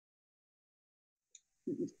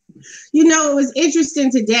You know, it was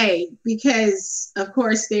interesting today because, of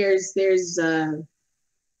course, she's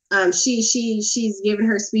giving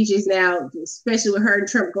her speeches now, especially with her and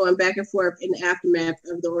Trump going back and forth in the aftermath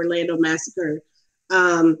of the Orlando massacre.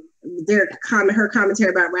 Um, her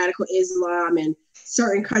commentary about radical Islam and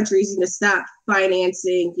certain countries, stop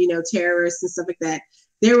financing, terrorists and stuff like that.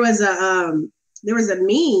 There was a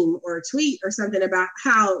meme or a tweet or something about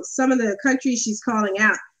how some of the countries she's calling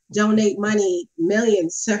out donate money,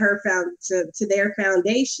 millions to to their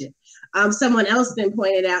foundation. Someone else then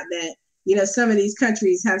pointed out that some of these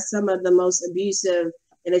countries have some of the most abusive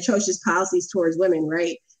and atrocious policies towards women,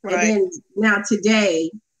 right? And then now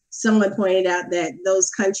today, someone pointed out that those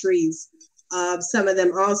countries, some of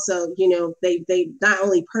them also, they not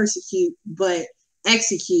only persecute but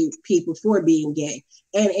execute people for being gay,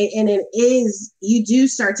 and it is, you do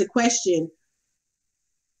start to question,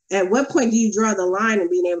 at what point do you draw the line in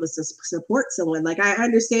being able to support someone? Like, I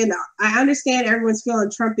understand everyone's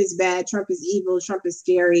feeling Trump is bad, Trump is evil, Trump is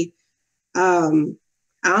scary. I don't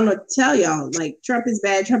know what to tell y'all. Like, Trump is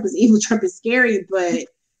bad, Trump is evil, Trump is scary, but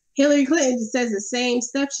Hillary Clinton just says the same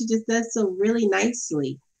stuff. She just does so really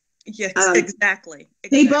nicely. Yes, exactly.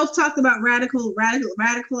 They both talked about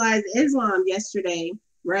radicalized Islam yesterday,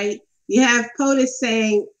 right? You have POTUS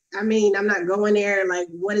saying, I'm not going there. Like,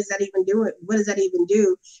 what does that even do? What does that even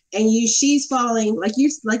do? And she's falling, like you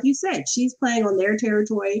said, she's playing on their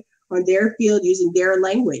territory, on their field, using their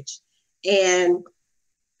language. And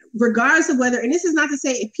regardless of whether, and this is not to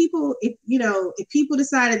say if people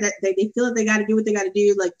decided that they feel that they got to do what they got to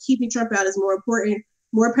do, like keeping Trump out is more important,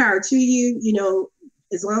 more power to you,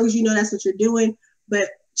 as long as that's what you're doing. But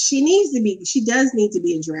she does need to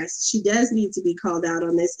be addressed. She does need to be called out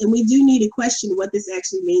on this. And we do need to question what this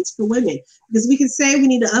actually means for women. Because we can say we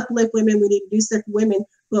need to uplift women, we need to do stuff for women,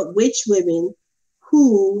 but which women,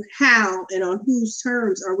 who, how, and on whose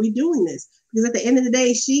terms are we doing this? Because at the end of the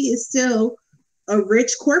day, she is still a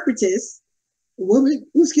rich corporatist woman,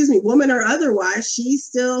 woman or otherwise. She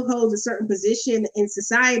still holds a certain position in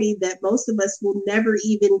society that most of us will never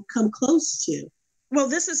even come close to. Well,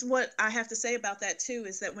 this is what I have to say about that too,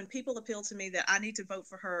 is that when people appeal to me that I need to vote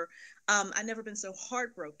for her, I've never been so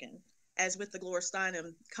heartbroken as with the Gloria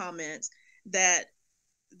Steinem comments that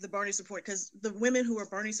the Bernie support, because the women who are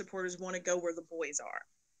Bernie supporters want to go where the boys are.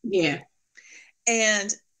 Yeah.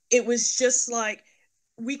 And it was just like,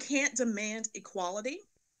 we can't demand equality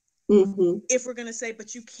if we're going to say,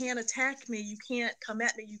 but you can't attack me, you can't come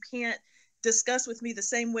at me, you can't discuss with me the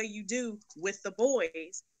same way you do with the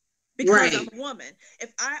boys. Because I'm a woman.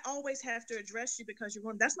 If I always have to address you because you're a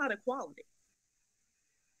woman, that's not equality.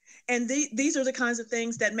 And these are the kinds of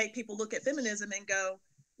things that make people look at feminism and go,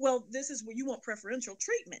 well, this is where you want preferential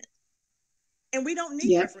treatment. And we don't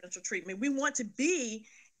need preferential treatment. We want to be,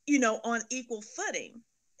 on equal footing.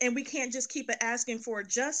 And we can't just keep asking for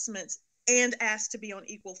adjustments and ask to be on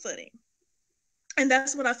equal footing. And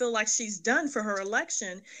that's what I feel like she's done for her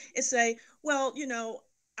election, is say, well,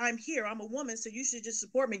 I'm here, I'm a woman, so you should just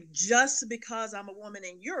support me just because I'm a woman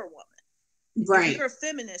and you're a woman. Right. If you're a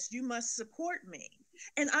feminist, you must support me.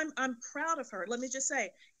 And I'm proud of her. Let me just say,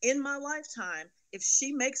 in my lifetime, if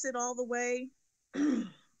she makes it all the way,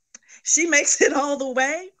 she makes it all the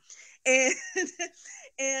way.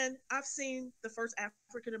 And I've seen the first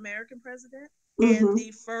African-American president and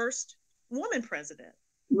the first woman president.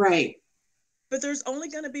 Right. But there's only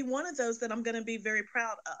going to be one of those that I'm going to be very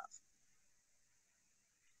proud of.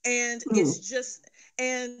 And it's just,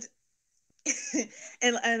 and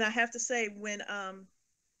I have to say, when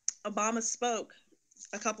Obama spoke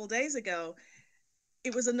a couple days ago,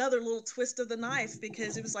 it was another little twist of the knife,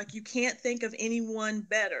 because it was like, you can't think of anyone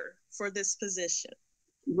better for this position.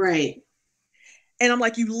 Right. And I'm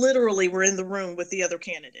like, you literally were in the room with the other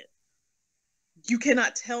candidate. You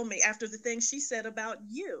cannot tell me after the things she said about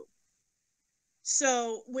you.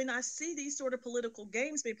 So when I see these sort of political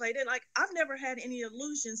games being played, and like, I've never had any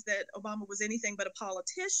illusions that Obama was anything but a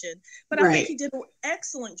politician, but I think he did an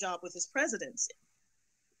excellent job with his presidency.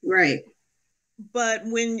 Right. But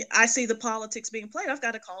when I see the politics being played, I've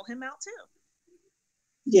got to call him out too.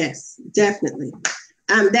 Yes, definitely.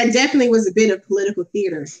 That definitely was a bit of political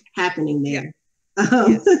theater happening there.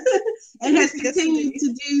 Yeah. And has continued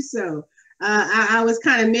to do so. I was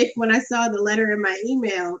kind of miffed when I saw the letter in my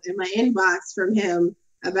email, in my inbox from him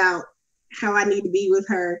about how I need to be with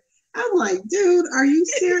her. I'm like, dude, are you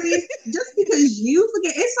serious? Just because you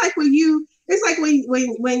forget? It's like when your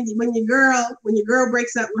girl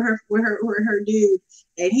breaks up with her dude,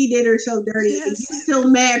 and he did her so dirty, and you're still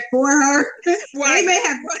mad for her. Right. They may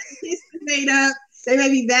have made up, they may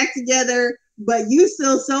be back together, but you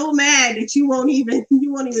still so mad that you won't even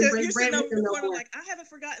break bread with them no more. Like, I haven't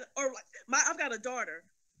forgotten, or like I've got a daughter.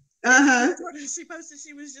 She posted,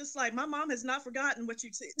 she was just like, my mom has not forgotten what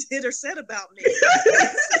you did or said about me.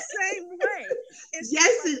 It's the same way.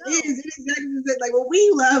 Yes, it is. It is exactly like what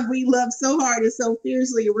we love so hard and so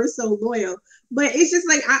fiercely, and we're so loyal. But it's just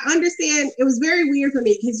like, I understand. It was very weird for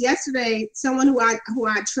me because yesterday, someone who I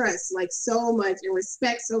trust like so much and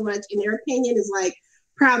respect so much, and their opinion is like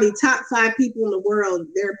probably top 5 people in the world.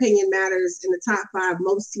 Their opinion matters in the top 5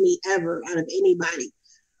 most to me ever out of anybody.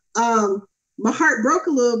 My heart broke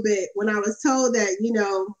a little bit when I was told that, you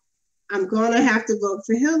know, I'm going to have to vote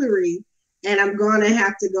for Hillary and I'm going to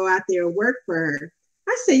have to go out there and work for her.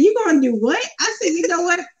 I said, you going to do what? I said, you know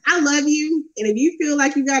what? I love you. And if you feel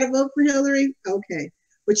like you got to vote for Hillary, okay.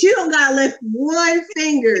 But you don't got to lift one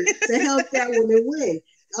finger to help that woman win.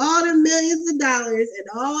 All the millions of dollars and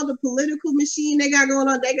all the political machine they got going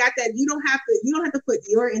on, they got that. You don't have to put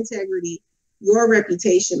your integrity, your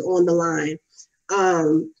reputation on the line.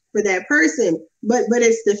 For that person, but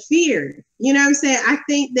it's the fear. You know what I'm saying? I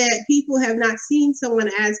think that people have not seen someone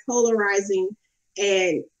as polarizing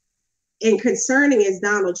and concerning as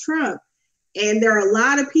Donald Trump. And there are a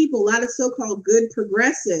lot of people, a lot of so-called good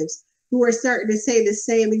progressives who are starting to say the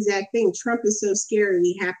same exact thing. Trump is so scary,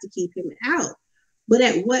 we have to keep him out. But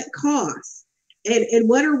at what cost? And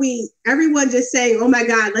what are we, everyone just saying, oh my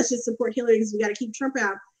God, let's just support Hillary because we got to keep Trump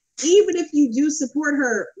out. Even if you do support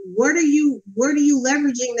her, what are you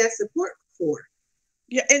leveraging that support for?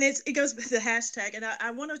 Yeah, and it goes with the hashtag. And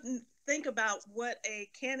I want to think about what a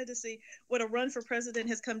run for president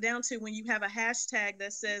has come down to when you have a hashtag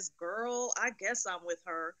that says, girl, I guess I'm with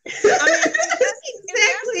her. I mean,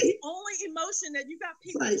 that's the only emotion that you got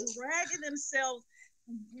people dragging themselves,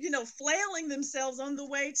 you know, flailing themselves on the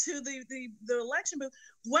way to the election booth.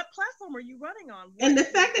 What platform are you running on? And the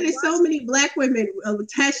fact that there's so many Black women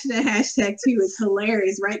attached to the hashtag too is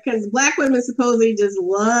hilarious, right? Because Black women supposedly just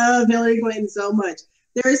love Hillary Clinton so much.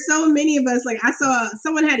 There are so many of us. Like, I saw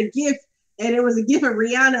someone had a GIF, and it was a GIF of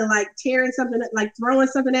Rihanna like tearing something, like throwing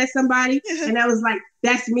something at somebody, and I was like,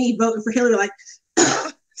 "That's me voting for Hillary." Like, yeah.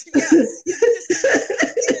 And,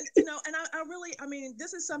 you know, and I mean,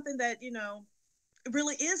 this is something that, you know, it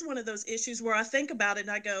really is one of those issues where I think about it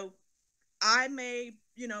and I go, I may,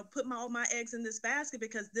 you know, put all my eggs in this basket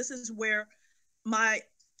because this is where my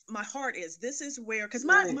heart is. This is where, because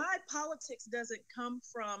my politics doesn't come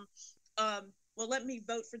from, well, let me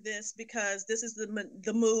vote for this because this is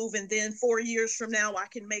the move, and then 4 years from now I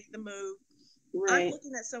can make the move. Right. I'm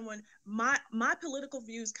looking at someone. My political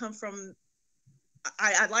views come from.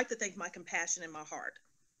 I'd like to think my compassion in my heart.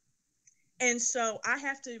 And so I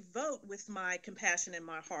have to vote with my compassion in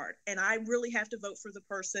my heart. And I really have to vote for the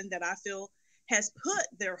person that I feel has put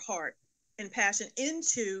their heart and passion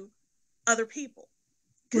into other people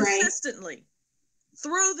consistently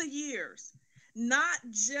through the years, not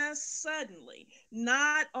just suddenly,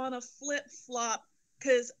 not on a flip flop,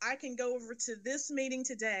 because I can go over to this meeting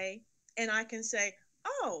today and I can say,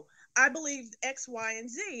 oh, I believe X, Y, and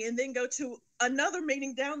Z, and then go to another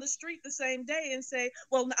meeting down the street the same day and say,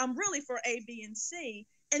 well, I'm really for A, B, and C.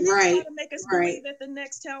 And then try to make us believe at the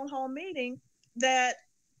next town hall meeting that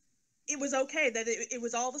it was okay, that it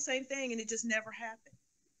was all the same thing, and it just never happened.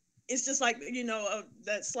 It's just like, you know,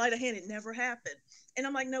 that sleight of hand, it never happened. And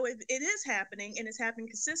I'm like, no, it is happening, and it's happening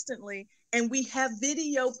consistently, and we have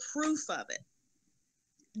video proof of it.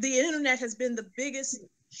 The internet has been the biggest.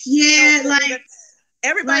 Yeah, like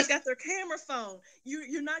everybody's got their camera phone.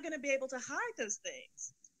 You're not going to be able to hide those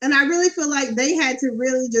things. And I really feel like they had to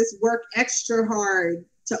really just work extra hard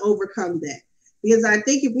to overcome that. Because I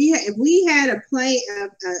think if we had a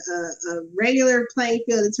regular playing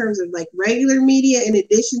field in terms of like regular media, in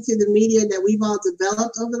addition to the media that we've all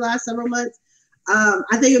developed over the last several months, I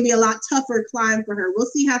think it'll be a lot tougher climb for her. We'll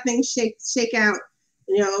see how things shake out,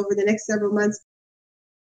 you know, over the next several months.